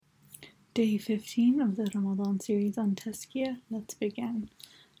Day 15 of the Ramadan series on Tazkiyah. Let's begin.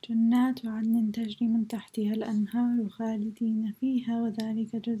 جنات عدن تجري من تحتها الأنهار خالدين فيها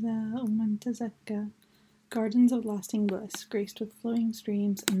وذلك جزاء من تزكى. Gardens of lasting bliss, graced with flowing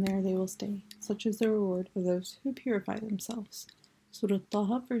streams, and there they will stay. Such is the reward of those who purify themselves. Surah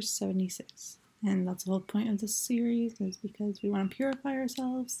Taha, verse 76. And that's the whole point of this series, is because we want to purify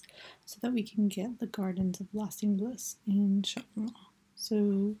ourselves so that we can get the gardens of lasting bliss, inshallah.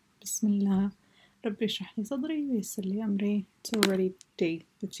 So, Bismillah, Rabbi shrah li sadri wa yassir li amri. It's already day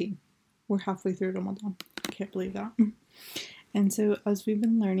 15. We're halfway through Ramadan. I can't believe that. And so, as we've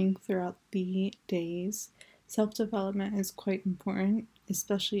been learning throughout the days, self-development is quite important,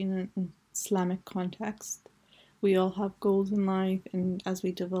 especially in an Islamic context. We all have goals in life, and as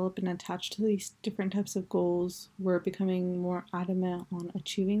we develop and attach to these different types of goals, we're becoming more adamant on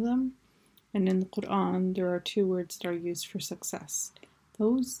achieving them. And in the Quran, there are two words that are used for success: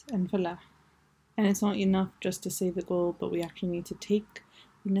 fawz and falah. And it's not enough just to say the goal, but we actually need to take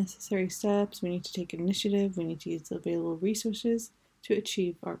the necessary steps, we need to take initiative, we need to use the available resources to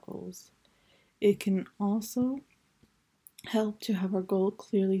achieve our goals. It can also help to have our goal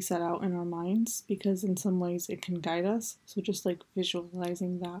clearly set out in our minds, because in some ways it can guide us. So just like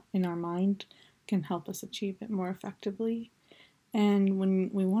visualizing that in our mind can help us achieve it more effectively. And when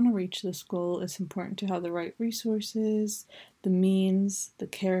we want to reach this goal, it's important to have the right resources, the means, the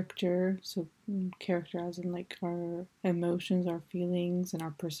character. So character as in like our emotions, our feelings, and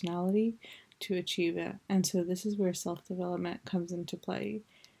our personality to achieve it. And so this is where self-development comes into play.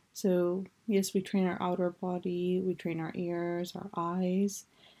 So yes, we train our outer body, we train our ears, our eyes,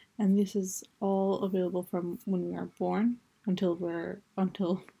 and this is all available from when we are born until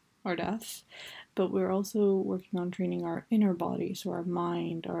our death. But we're also working on training our inner body, so our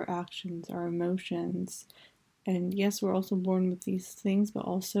mind, our actions, our emotions. And yes, we're also born with these things, but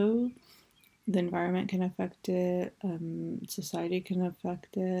also the environment can affect it, society can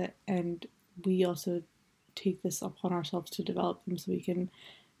affect it, and we also take this upon ourselves to develop them so we can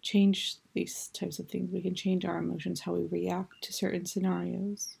change these types of things. We can change our emotions, how we react to certain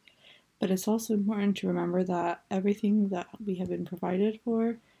scenarios. But it's also important to remember that everything that we have been provided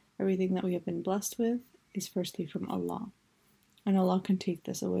for, everything that we have been blessed with, is firstly from Allah. And Allah can take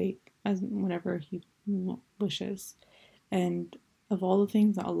this away whenever He wishes. And of all the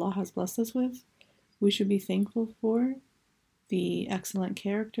things that Allah has blessed us with, we should be thankful for the excellent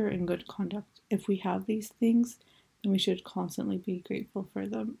character and good conduct. If we have these things, then we should constantly be grateful for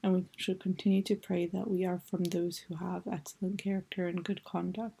them, and we should continue to pray that we are from those who have excellent character and good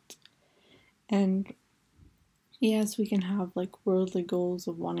conduct. And yes, we can have like worldly goals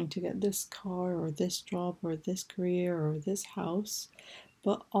of wanting to get this car or this job or this career or this house,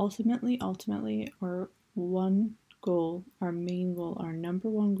 but ultimately, our one goal, our main goal, our number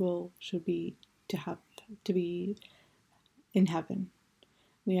one goal should be to be in heaven.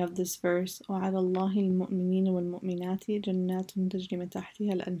 We have this verse: وَعَلَى اللَّهِ الْمُؤْمِنِينَ وَالْمُؤْمِنَاتِ جَنَّاتٌ تَجْرِي مِنْ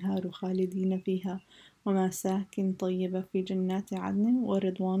تَحْتِهَا الْأَنْهَارُ خَالِدِينَ فِيهَا وَمَسَاكِنْ طَيِّبَةٌ فِي جَنَّاتِ عَدْنٍ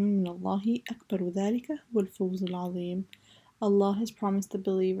وَرِضْوَانٌ مِنَ اللَّهِ أَكْبَرُ ذَلِكَ هُوَ الْفَوْزُ الْعَظِيمُ. Allah has promised the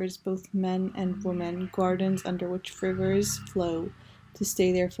believers, both men and women, gardens under which rivers flow to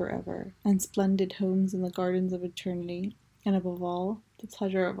stay there forever, and splendid homes in the gardens of eternity, and above all, the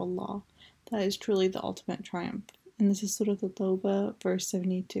pleasure of Allah. That is truly the ultimate triumph. And this is Surah At-Tawbah, verse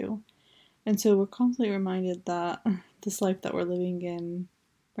 72. And so we're constantly reminded that this life that we're living in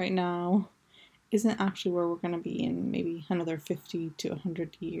right now isn't actually where we're going to be in maybe another 50 to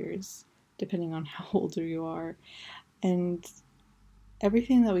 100 years, depending on how older you are. And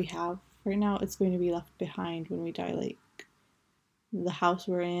everything that we have right now, it's going to be left behind when we die. Like the house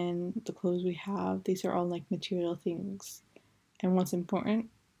we're in, the clothes we have, these are all like material things. And what's important,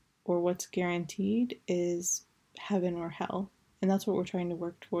 or what's guaranteed, is heaven or hell. And that's what we're trying to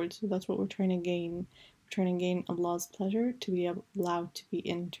work towards. So that's what we're trying to gain. We're trying to gain Allah's pleasure to be allowed to be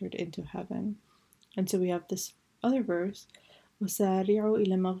entered into heaven. And so we have this other verse: وَسَارِعُوا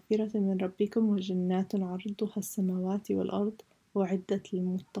إِلَى مَغْفِرَةٍ مِّن رَبِّكُمْ وَجَنَّاتٌ عَرْضُهَا السَّمَاوَاتِ وَالْأَرْضُ وَعِدَّتْ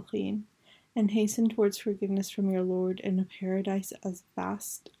لِلْمُتَّقِينَ. And hasten towards forgiveness from your Lord, and a paradise as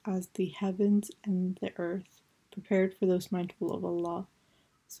vast as the heavens and the earth, prepared for those mindful of Allah.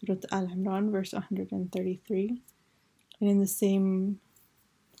 Surah Al-Imran, verse 133. And in the same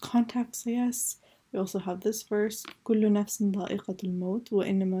context, I guess, we also have this verse: كل نفس ذائقة الموت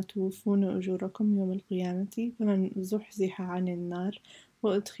وإنما توفون أجوركم يوم القيامة فمن زحزح عن النار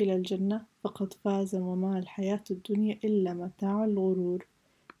وأدخل الجنة فقد فاز وما الحياة الدنيا إلا متاع الغرور.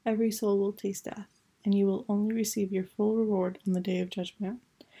 Every soul will taste death, and you will only receive your full reward on the day of judgment.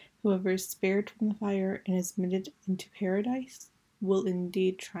 Whoever is spared from the fire and is admitted into paradise will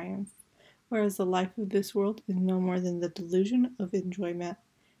indeed triumph. whereas the life of this world is no more than the delusion of enjoyment.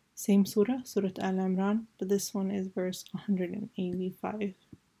 Same surah, Surah Al-Imran, but this one is verse 185.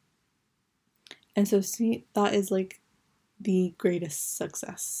 And so see, that is like the greatest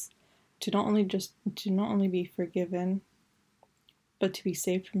success. To not only be forgiven, but to be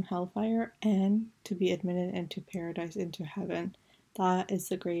saved from hellfire and to be admitted into paradise, into heaven. That is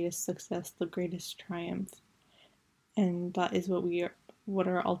the greatest success, the greatest triumph. And that is what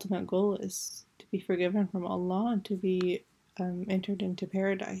our ultimate goal is, to be forgiven from Allah and to be entered into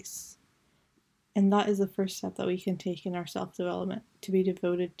paradise. And that is the first step that we can take in our self-development, to be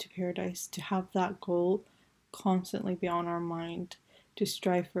devoted to paradise, to have that goal constantly be on our mind, to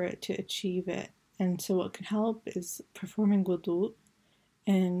strive for it, to achieve it. And so what can help is performing wudu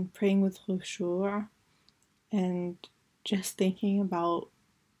and praying with khushu' and just thinking about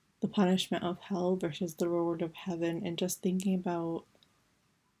the punishment of hell versus the reward of heaven, and just thinking about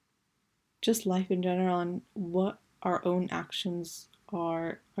just life in general and what our own actions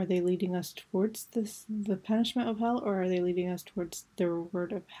are. Are they leading us towards the punishment of hell, or are they leading us towards the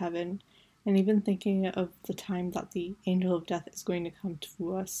reward of heaven? And even thinking of the time that the angel of death is going to come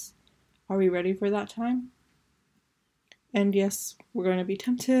to us. Are we ready for that time? And yes, we're going to be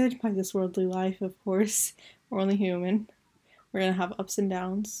tempted by this worldly life, of course. We're only human. We're going to have ups and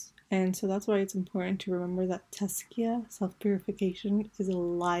downs. And so that's why it's important to remember that Tazkiyah, self-purification, is a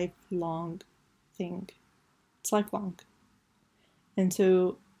lifelong thing. It's lifelong. And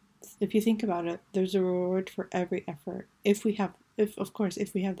so if you think about it, there's a reward for every effort. If we have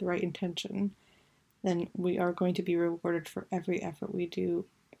the right intention, then we are going to be rewarded for every effort we do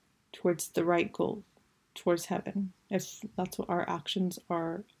towards the right goal, towards heaven, if that's what our actions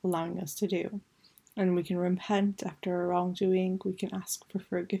are allowing us to do. And we can repent after a wrongdoing, we can ask for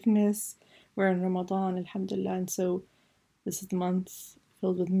forgiveness. We're in Ramadan, alhamdulillah, and so this is the month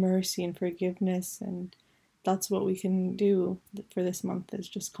filled with mercy and forgiveness, and that's what we can do for this month, is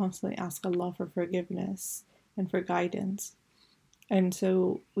just constantly ask Allah for forgiveness and for guidance. And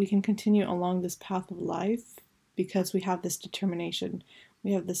so we can continue along this path of life because we have this determination,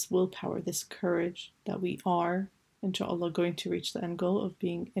 we have this willpower, this courage that we are, inshallah, going to reach the end goal of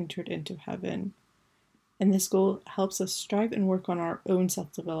being entered into heaven. And this goal helps us strive and work on our own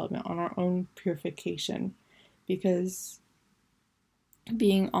self-development, on our own purification, because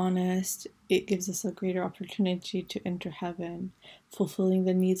being honest, it gives us a greater opportunity to enter heaven. Fulfilling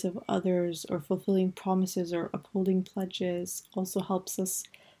the needs of others, or fulfilling promises, or upholding pledges also helps us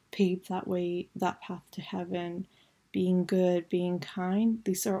pave that path to heaven. Being good, being kind,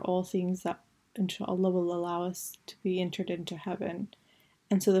 these are all things that inshallah will allow us to be entered into heaven.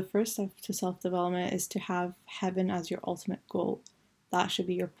 And so the first step to self-development is to have heaven as your ultimate goal. That should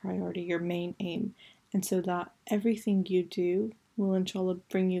be your priority, your main aim. And so that everything you do will inshallah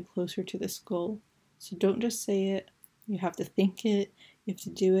bring you closer to this goal. So don't just say it, you have to think it, you have to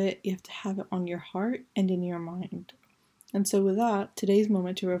do it, you have to have it on your heart and in your mind. And so with that, today's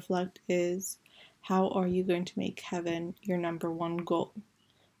moment to reflect is, how are you going to make heaven your number one goal?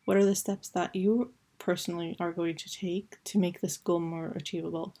 What are the steps that you personally are going to take to make this goal more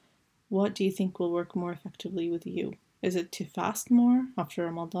achievable? What do you think will work more effectively with you? Is it to fast more after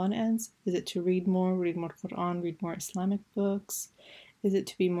Ramadan ends? Is it to read more Quran, read more Islamic books? Is it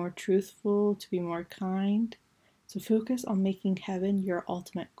to be more truthful, to be more kind? So focus on making heaven your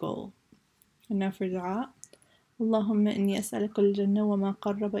ultimate goal. And now for dua. اللهم إني أسألك الجنة وما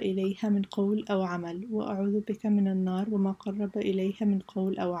قرب إليها من قول أو عمل وأعوذ بك من النار وما قرب إليها من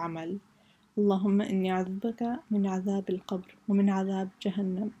قول أو عمل اللهم إني أعوذ بك من عذاب القبر ومن عذاب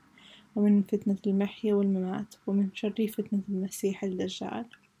جهنم ومن فتنة المحيا والممات ومن شر فتنة المسيح الدجال.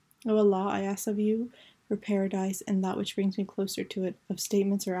 O Allah, I ask of you for paradise and that which brings me closer to it of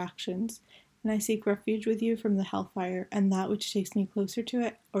statements or actions, and I seek refuge with you from the hellfire and that which takes me closer to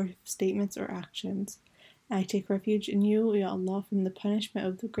it or statements or actions. I take refuge in you, Ya Allah, from the punishment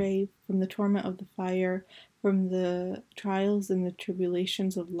of the grave, from the torment of the fire, from the trials and the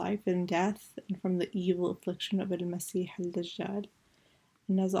tribulations of life and death, and from the evil affliction of Al-Masih al-Dajjal.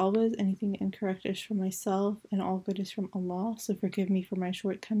 And as always, anything incorrect is from myself, and all good is from Allah, so forgive me for my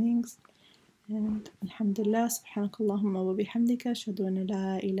shortcomings. And alhamdulillah, subhanakallahumma wa bihamdika, ashhadu an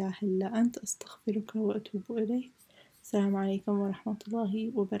la ilaha illa ant, astaghfiruka wa atubu ilayk. Assalamu alaikum wa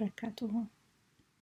rahmatullahi wa barakatuh.